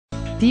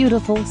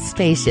Beautiful,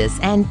 spacious,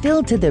 and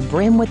filled to the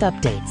brim with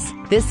updates.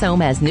 This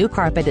home has new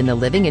carpet in the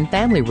living and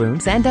family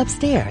rooms and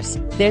upstairs.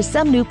 There's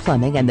some new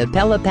plumbing, and the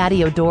Pella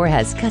patio door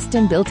has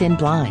custom built-in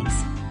blinds.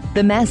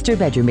 The master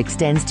bedroom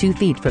extends 2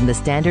 feet from the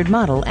standard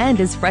model and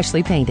is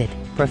freshly painted.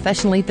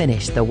 Professionally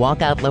finished, the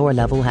walkout lower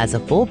level has a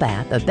full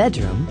bath, a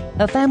bedroom,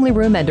 a family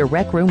room, and a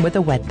rec room with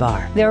a wet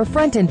bar. There are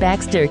front and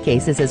back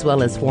staircases as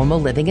well as formal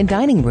living and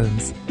dining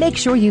rooms. Make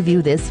sure you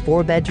view this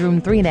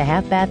 4-bedroom,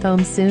 3.5-bath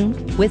home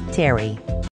soon with Terry.